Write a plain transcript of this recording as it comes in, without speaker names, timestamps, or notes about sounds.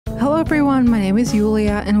everyone, my name is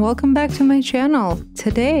Julia and welcome back to my channel.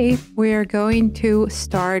 Today we are going to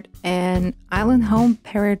start an Island Home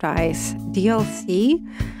Paradise DLC.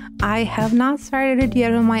 I have not started it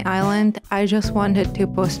yet on my island. I just wanted to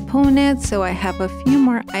postpone it so I have a few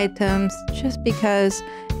more items, just because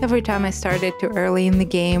every time I start it too early in the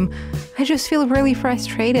game, I just feel really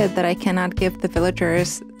frustrated that I cannot give the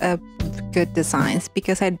villagers good designs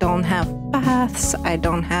because I don't have paths, I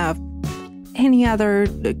don't have any other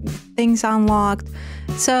things unlocked.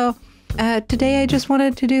 So today I just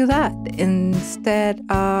wanted to do that instead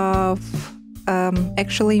of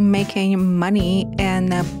actually making money and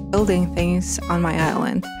building things on my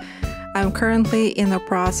island. I'm currently in the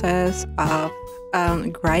process of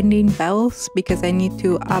grinding bells because I need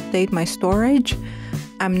to update my storage.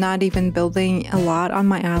 I'm not even building a lot on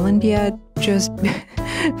my island yet, just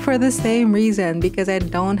for the same reason, because I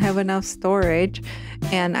don't have enough storage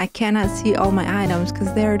and I cannot see all my items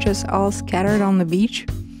because they're just all scattered on the beach.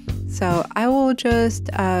 So I will just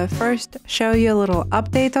first show you a little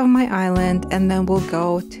update of my island, and then we'll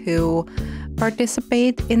go to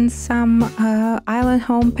participate in some Island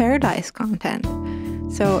Home Paradise content.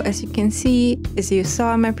 So as you can see, as you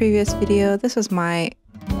saw in my previous video, this was my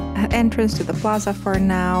entrance to the plaza for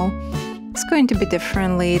now. It's going to be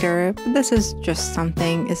different later, but this is just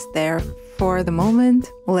something is there for the moment.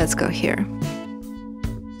 Let's go here.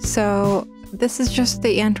 So this is just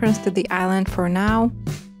the entrance to the island for now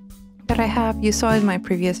that I have. You saw in my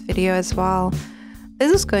previous video as well.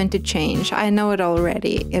 This is going to change. I know it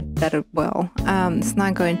already, that it will. It's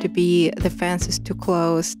not going to be, the fence is too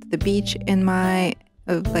close to the beach in my,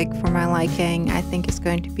 for my liking. I think it's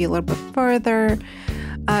going to be a little bit further.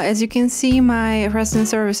 As you can see, my resident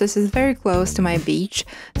services is very close to my beach,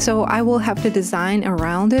 so I will have to design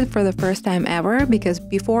around it for the first time ever, because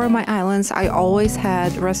before my islands I always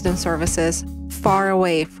had resident services far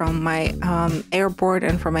away from my airport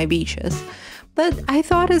and from my beaches. But I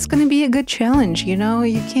thought it's going to be a good challenge, you know.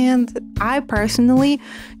 I personally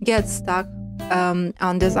get stuck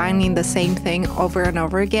on designing the same thing over and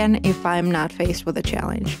over again if I'm not faced with a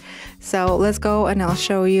challenge. So let's go and I'll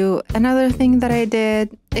show you another thing that I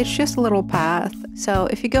did. It's just a little path. So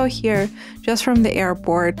if you go here, just from the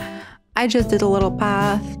airport, I just did a little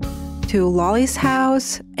path to Lolly's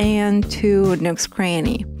house and to Nook's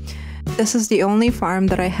Cranny. This is the only farm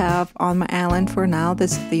that I have on my island for now.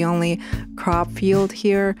 This is the only crop field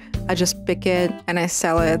here. I just pick it and I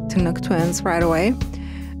sell it to Nook Twins right away.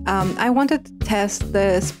 I wanted to test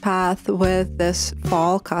this path with this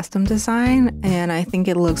fall custom design, and I think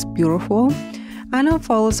it looks beautiful. I know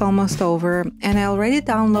fall is almost over, and I already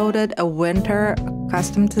downloaded a winter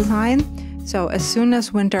custom design. So as soon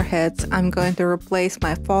as winter hits, I'm going to replace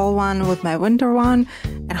my fall one with my winter one,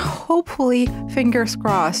 and hopefully, fingers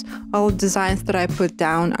crossed, all the designs that I put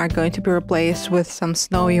down are going to be replaced with some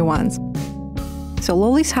snowy ones. So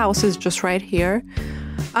Lolly's house is just right here.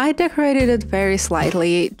 I decorated it very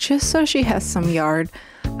slightly, just so she has some yard.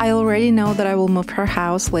 I already know that I will move her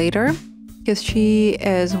house later, because she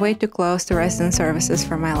is way too close to resident services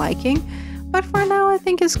for my liking. But for now, I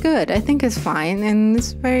think it's good. I think it's fine, and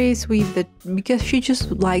it's very sweet because she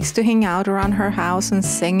just likes to hang out around her house and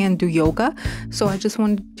sing and do yoga. So I just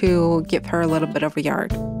wanted to give her a little bit of a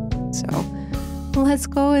yard. So let's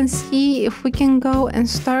go and see if we can go and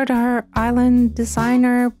start our Island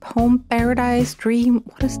Designer Home Paradise Dream.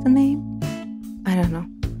 What is the name? I don't know.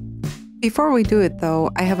 Before we do it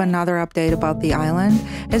though, I have another update about the island.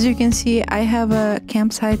 As you can see, I have a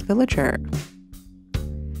campsite villager.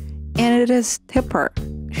 And it is Tipper.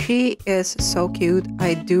 She is so cute.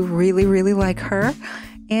 I do really like her.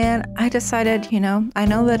 And I decided, you know, I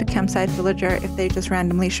know that a campsite villager, if they just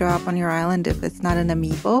randomly show up on your island, if it's not an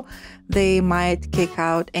amiibo, they might kick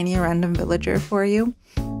out any random villager for you.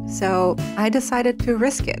 So I decided to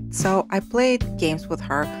risk it. So I played games with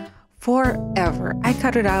her forever. I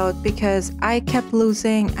cut it out because I kept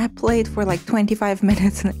losing. I played for like 25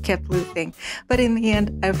 minutes and I kept losing. But in the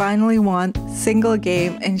end, I finally won a single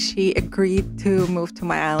game and she agreed to move to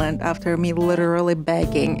my island after me literally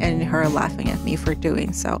begging and her laughing at me for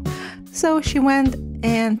doing so. So she went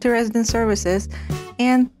to resident services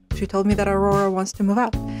and she told me that Aurora wants to move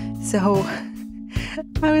out. So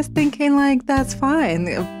I was thinking like, that's fine.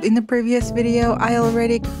 In the previous video, I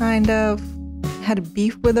already kind of had a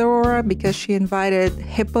beef with Aurora because she invited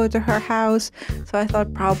Hippo to her house, so I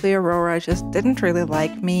thought probably Aurora just didn't really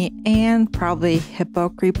like me, and probably Hippo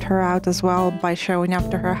creeped her out as well by showing up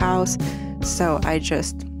to her house, so I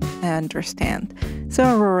just understand.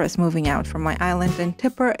 So Aurora is moving out from my island and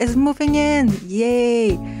Tipper is moving in!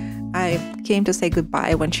 Yay! I came to say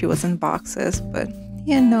goodbye when she was in boxes, but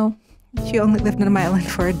you know, She only lived on my island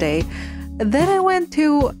for a day. Then I went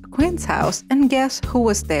to Quinn's house, and guess who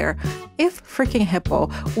was there? If freaking Hippo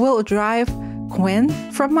will drive Quinn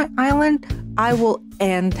from my island, I will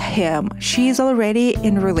end him. She's already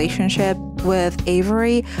in a relationship with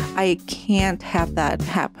Avery. I can't have that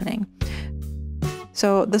happening.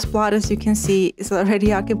 So this plot, as you can see, is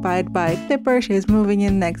already occupied by Dipper. She's moving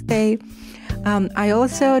in next day. I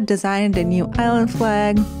also designed a new island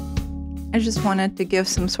flag. I just wanted to give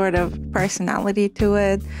some sort of personality to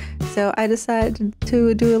it. So I decided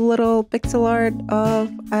to do a little pixel art of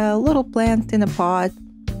a little plant in a pot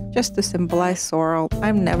just to symbolize sorrel.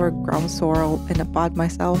 I've never grown sorrel in a pot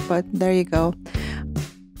myself, but there you go.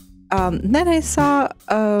 Then I saw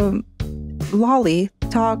Lolly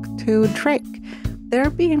talk to Drake. They're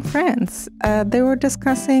being friends. They were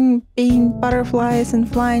discussing being butterflies and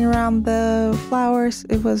flying around the flowers.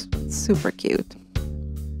 It was super cute.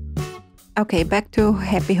 Okay, back to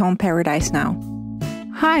Happy Home Paradise now.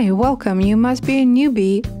 Hi, welcome. You must be a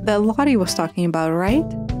newbie that Lottie was talking about, right?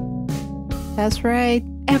 That's right.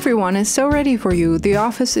 Everyone is so ready for you. The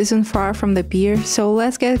office isn't far from the pier, so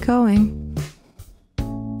let's get going.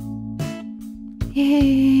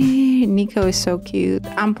 Yay! Nico is so cute.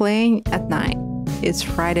 I'm playing at night. It's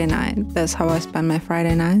Friday night. That's how I spend my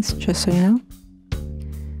Friday nights, just so you know.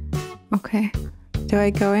 Okay. Do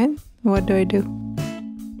I go in? What do I do?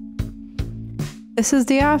 This is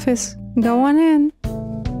the office. Go on in.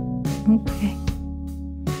 Okay.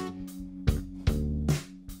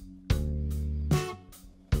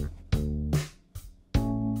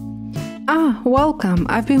 Ah, welcome.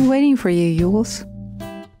 I've been waiting for you, Jules.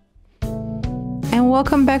 And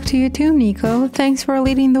welcome back to you too, Nico. Thanks for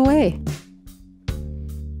leading the way.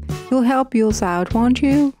 You'll help Jules out, won't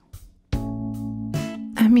you?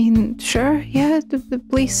 I mean, sure, yeah,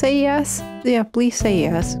 please say yes. Yeah, please say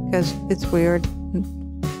yes, because it's weird.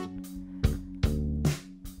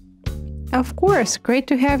 Of course, great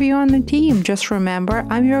to have you on the team. Just remember,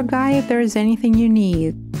 I'm your guy if there is anything you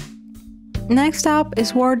need. Next up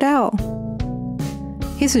is Wardell.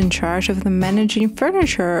 He's in charge of the managing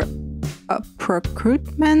furniture,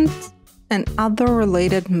 procurement, and other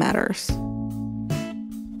related matters.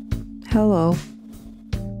 Hello.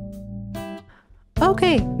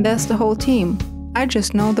 Okay, that's the whole team. I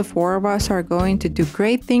just know the four of us are going to do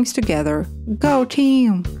great things together. Go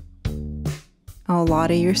team! Oh,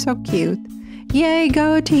 Lottie, you're so cute. Yay,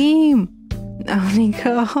 go team! Oh,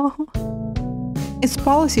 Nico. It's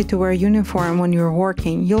policy to wear a uniform when you're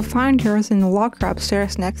working. You'll find yours in the locker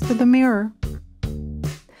upstairs next to the mirror.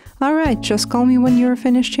 Alright, just call me when you're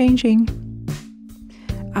finished changing.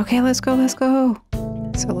 Okay, let's go, let's go.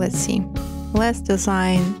 So let's see. Let's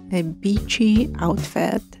design a beachy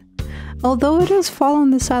outfit. Although it is fall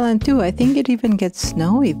on this island too, I think it even gets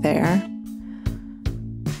snowy there.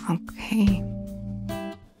 Okay.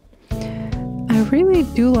 I really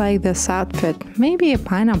do like this outfit. Maybe a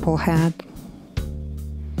pineapple hat.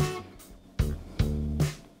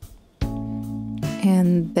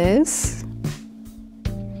 And this.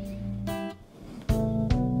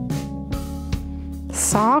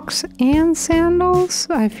 Socks and sandals?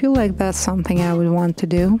 I feel like that's something I would want to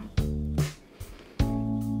do.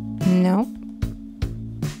 No.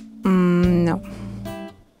 No.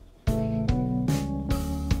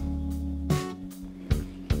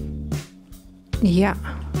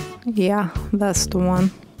 Yeah, that's the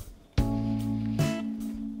one.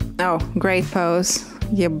 Oh, great pose.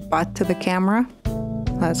 Your butt to the camera.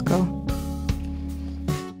 Let's go.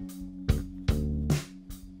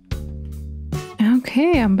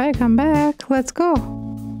 Okay, I'm back. Let's go.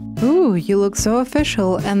 Ooh, you look so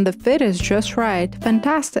official and the fit is just right.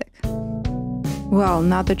 Fantastic. Well,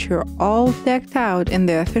 now that you're all decked out in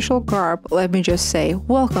the official garb, let me just say,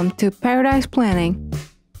 welcome to Paradise Planning.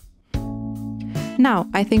 Now,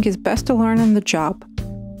 I think it's best to learn on the job.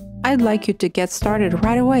 I'd like you to get started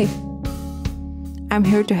right away. I'm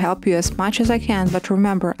here to help you as much as I can, but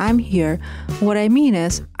remember, I'm here. What I mean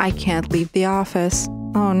is, I can't leave the office.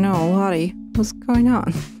 Oh no, Lottie, what's going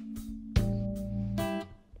on?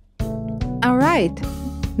 Alright,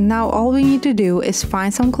 now all we need to do is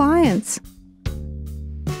find some clients.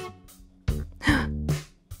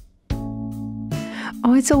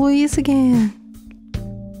 Oh, it's Eloise again.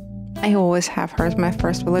 I always have her as my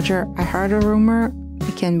first villager. I heard a rumor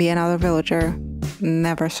it can be another villager.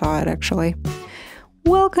 Never saw it actually.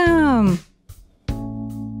 Welcome!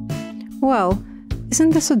 Well, isn't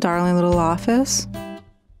this a darling little office?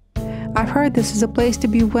 I've heard this is a place to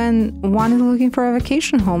be when one is looking for a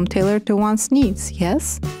vacation home tailored to one's needs,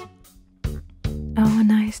 yes? Oh,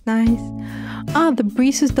 nice. Ah, the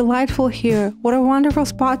breeze is delightful here. What a wonderful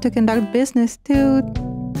spot to conduct business, dude.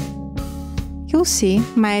 you'll see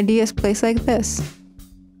my idea is placed like this.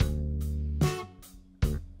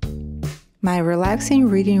 My Relaxing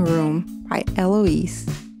Reading Room by Eloise.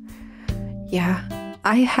 Yeah,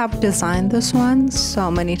 I have designed this one so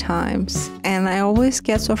many times and I always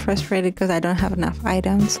get so frustrated because I don't have enough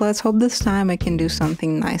items. Let's hope this time I can do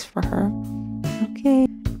something nice for her. Okay,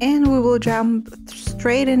 and we will jump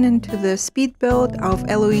straight into the speed build of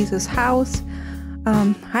Eloise's house.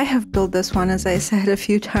 I have built this one, as I said, a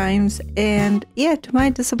few times, and yeah, to my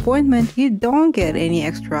disappointment, you don't get any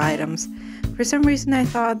extra items. For some reason, I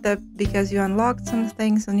thought that because you unlocked some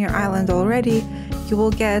things on your island already, you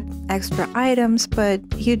will get extra items, but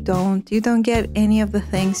you don't. You don't get any of the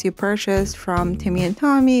things you purchased from Timmy and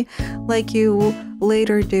Tommy like you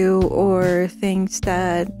later do, or things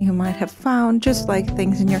that you might have found, just like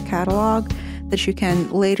things in your catalog that you can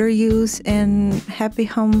later use in Happy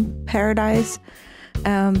Home Paradise.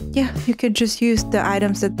 Yeah, you could just use the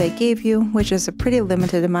items that they gave you, which is a pretty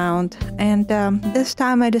limited amount. And this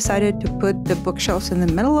time I decided to put the bookshelves in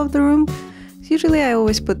the middle of the room. Usually I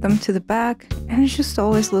always put them to the back and it just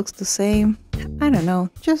always looks the same. I don't know,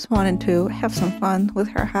 just wanted to have some fun with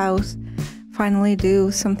her house, finally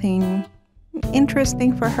do something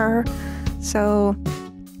interesting for her. So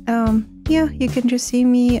yeah, you can just see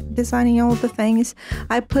me designing all the things.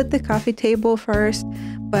 I put the coffee table first,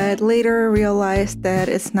 but later realized that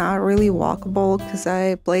it's not really walkable because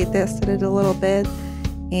I blade tested it a little bit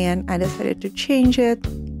and I decided to change it.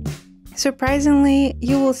 Surprisingly,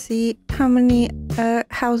 you will see how many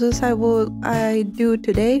houses I do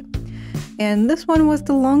today, and this one was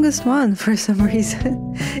the longest one for some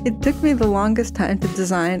reason. It took me the longest time to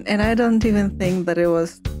design, and I don't even think that it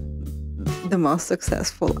was the most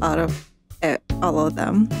successful out of all of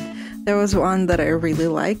them. There was one that I really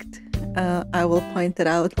liked. I will point it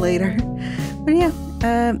out later. But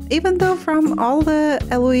yeah, even though from all the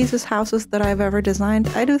Eloise's houses that I've ever designed,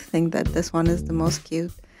 I do think that this one is the most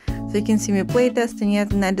cute. So you can see me playtesting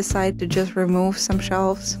it, and I decided to just remove some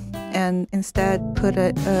shelves and instead put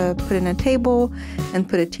in a table and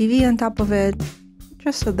put a TV on top of it,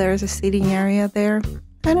 just so there's a seating area there.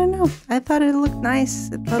 I don't know, I thought it looked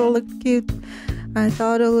nice, I thought it looked cute. I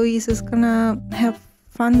thought Eloise is gonna have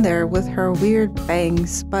fun there with her weird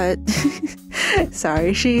bangs, but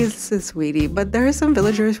sorry, she's a sweetie. But there are some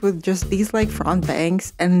villagers with just these like front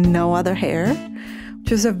bangs and no other hair,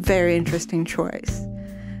 which is a very interesting choice.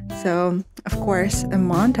 So, of course, a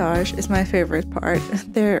montage is my favorite part.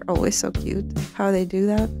 They're always so cute how they do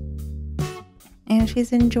that. And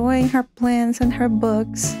she's enjoying her plants and her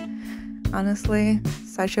books. Honestly,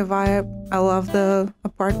 such a vibe. I love the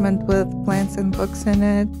apartment with plants and books in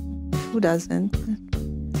it. Who doesn't?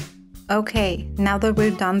 Okay, now that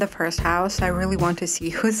we've done the first house, I really want to see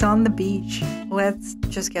who's on the beach. Let's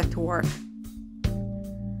just get to work.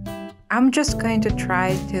 I'm just going to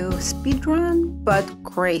try to speedrun, but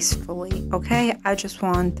gracefully, okay? I just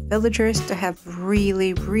want the villagers to have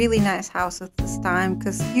really, really nice houses this time,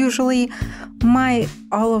 because usually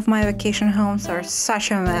all of my vacation homes are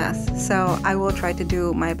such a mess, so I will try to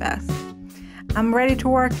do my best. I'm ready to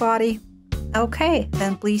work, Lottie. Okay,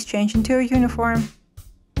 then please change into your uniform.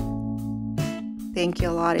 Thank you,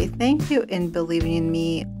 Lottie. Thank you in believing in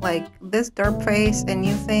me. Like, this derp face, and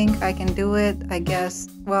you think I can do it, I guess.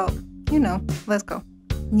 Well, you know, let's go.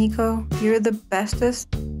 Nico, you're the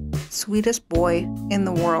bestest, sweetest boy in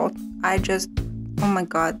the world. Oh my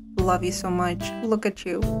god, love you so much. Look at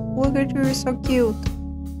you. Look at you, you're so cute.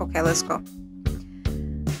 Okay, let's go.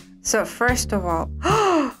 So first of all,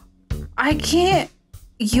 I can't.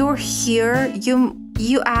 You're here.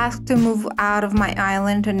 You asked to move out of my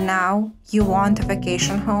island and now you want a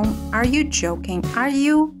vacation home? Are you joking? Are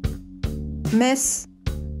you, miss?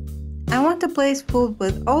 I want a place filled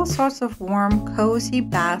with all sorts of warm, cozy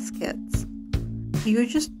baskets.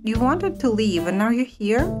 You wanted to leave and now you're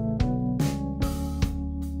here?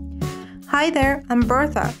 Hi there, I'm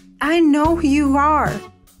Bertha. I know who you are.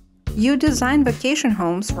 You design vacation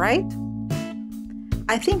homes, right?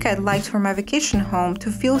 I think I'd like for my vacation home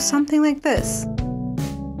to feel something like this.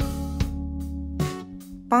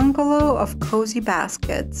 Bungalow of cozy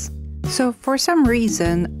baskets. So for some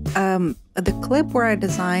reason, the clip where I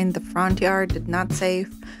designed the front yard did not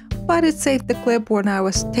save, but it saved the clip when I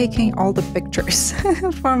was taking all the pictures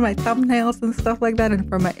for my thumbnails and stuff like that and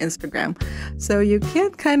for my Instagram. So you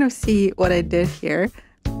can kind of see what I did here.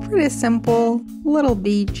 Pretty simple, little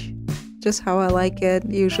beach, just how I like it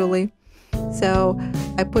usually. So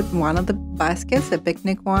I put one of the baskets, a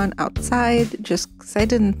picnic one, outside just because I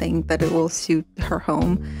didn't think that it will suit her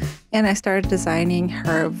home. And I started designing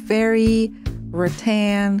her very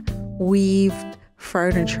rattan, weaved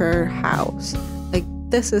furniture house. Like,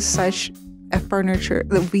 this is such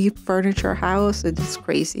we furniture house. It's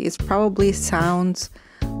crazy. It probably sounds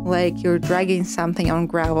like you're dragging something on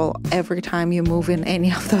gravel every time you move in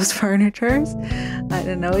any of those furnitures. I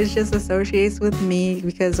don't know, it just associates with me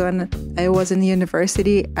because when I was in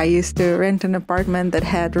university, I used to rent an apartment that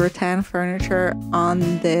had rattan furniture on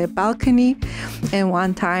the balcony. And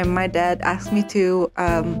one time my dad asked me to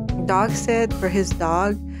dog sit for his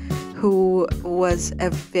dog, who was a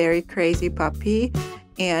very crazy puppy.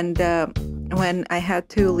 And when I had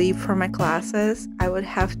to leave for my classes, I would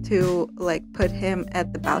have to like put him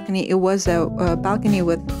at the balcony. It was a balcony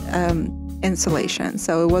with insulation,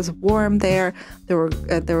 so it was warm there. There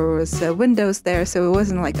was windows there, so it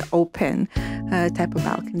wasn't like an open type of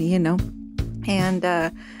balcony, you know. And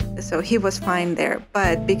so he was fine there,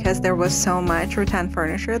 but because there was so much rattan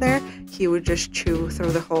furniture there, he would just chew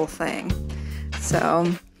through the whole thing.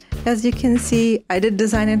 So as you can see, I did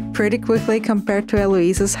design it pretty quickly compared to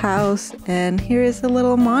Eloise's house, and here is a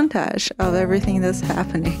little montage of everything that's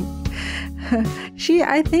happening.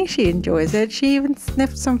 I think she enjoys it. She even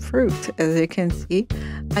sniffed some fruit, as you can see.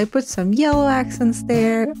 I put some yellow accents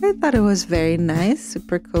there. I thought it was very nice,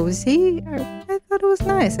 super cozy. I thought it was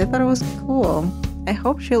nice. I thought it was cool. I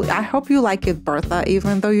hope you like it, Bertha,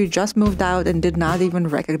 even though you just moved out and did not even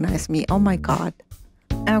recognize me. Oh my god.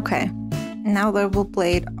 Okay. Now that we've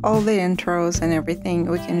played all the intros and everything,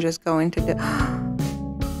 we can just go into the...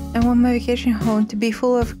 I want my vacation home to be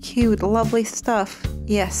full of cute, lovely stuff.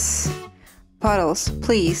 Yes. Puddles,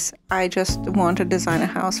 please. I just want to design a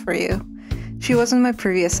house for you. She wasn't my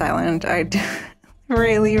previous island. I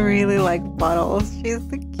really, really like Puddles. She's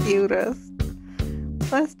the cutest.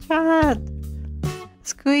 Let's chat.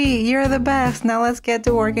 Squee, you're the best. Now let's get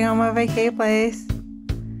to working on my vacay place.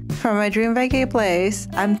 For my dream vacay place,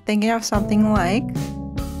 I'm thinking of something like...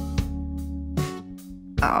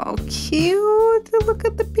 Oh, cute! Look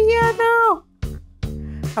at the piano!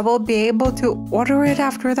 I will be able to order it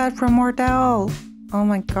after that from Ordell. Oh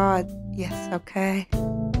my god. Yes, okay.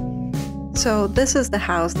 So this is the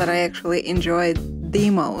house that I actually enjoyed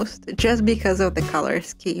the most, just because of the color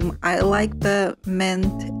scheme. I like the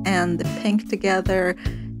mint and the pink together.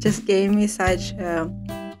 Just gave me such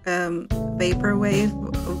vaporwave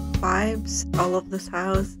vibes, all of this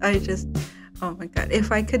house. Oh my god,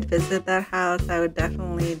 if I could visit that house, I would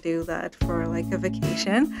definitely do that for like a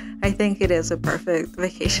vacation. I think it is a perfect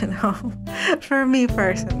vacation home for me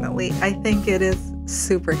personally. I think it is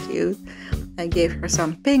super cute. I gave her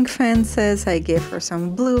some pink fences, I gave her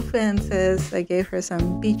some blue fences, I gave her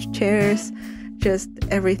some beach chairs, just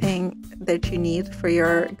everything that you need for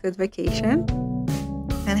your good vacation.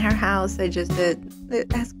 And her house, I just did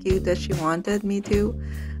it as cute as she wanted me to.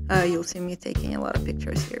 You'll see me taking a lot of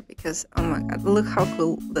pictures here because, oh my god, look how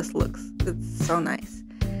cool this looks. It's so nice.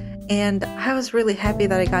 And I was really happy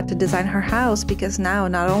that I got to design her house because now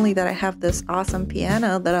not only that I have this awesome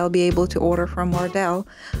piano that I'll be able to order from Ordell,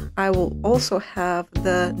 I will also have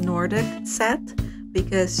the Nordic set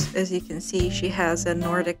because, as you can see, she has a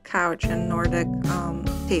Nordic couch and Nordic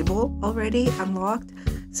table already unlocked.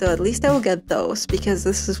 So at least I will get those because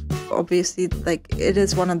this is obviously like it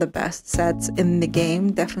is one of the best sets in the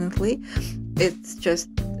game, definitely. It's just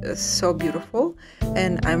so beautiful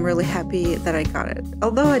and I'm really happy that I got it.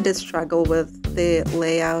 Although I did struggle with the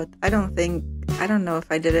layout, I don't know if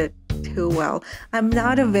I did it too well. I'm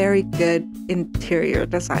not a very good interior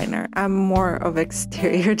designer. I'm more of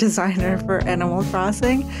exterior designer for Animal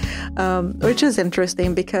Crossing, which is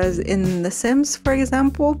interesting because in The Sims, for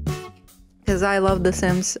example, because I love The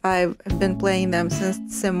Sims. I've been playing them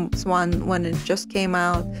since Sims 1 when it just came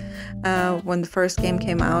out. When the first game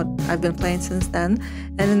came out, I've been playing since then.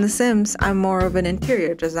 And in The Sims, I'm more of an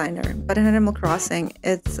interior designer. But in Animal Crossing,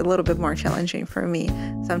 it's a little bit more challenging for me.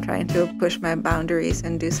 So I'm trying to push my boundaries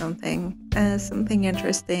and do something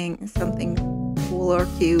interesting, something cool or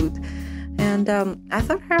cute. And I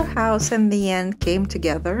thought her house in the end came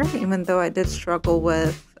together, even though I did struggle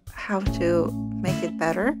with how to make it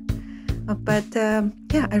better. But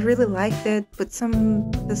yeah, I really liked it. Put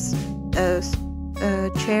this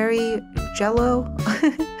cherry jello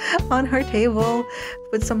on her table.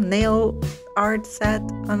 Put some nail art set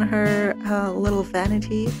on her little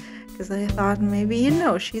vanity because I thought maybe,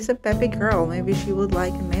 she's a peppy girl. Maybe she would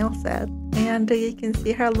like a nail set. And you can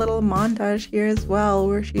see her little montage here as well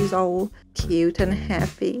where she's all cute and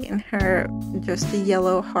happy in her just a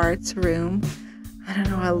yellow hearts room. I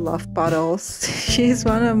don't know, I love Puddles. She's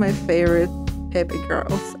one of my favorite peppy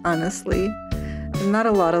girls, honestly. Not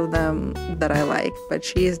a lot of them that I like, but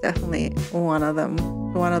she is definitely one of them,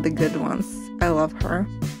 one of the good ones. I love her.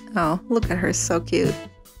 Oh, look at her, so cute.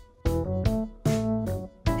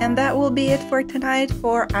 And that will be it for tonight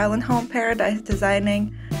for Island Home Paradise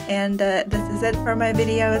designing. And this is it for my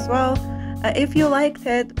video as well. If you liked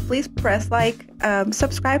it, please press like,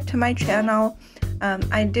 subscribe to my channel.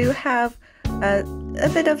 I do have a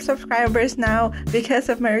bit of subscribers now because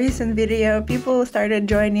of my recent video. People started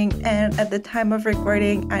joining, and at the time of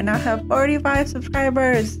recording I now have 45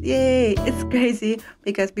 subscribers. Yay! It's crazy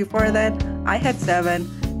because before that I had 7,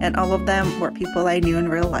 and all of them were people I knew in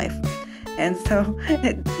real life. And so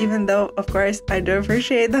even though of course I do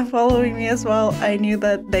appreciate them following me as well, I knew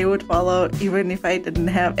that they would follow even if I didn't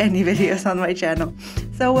have any videos on my channel.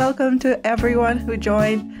 So welcome to everyone who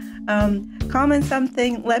joined. Comment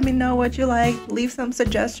something, let me know what you like, leave some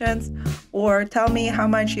suggestions, or tell me how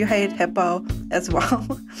much you hate hippo as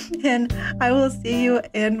well. And I will see you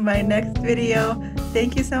in my next video.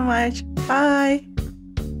 Thank you so much. Bye.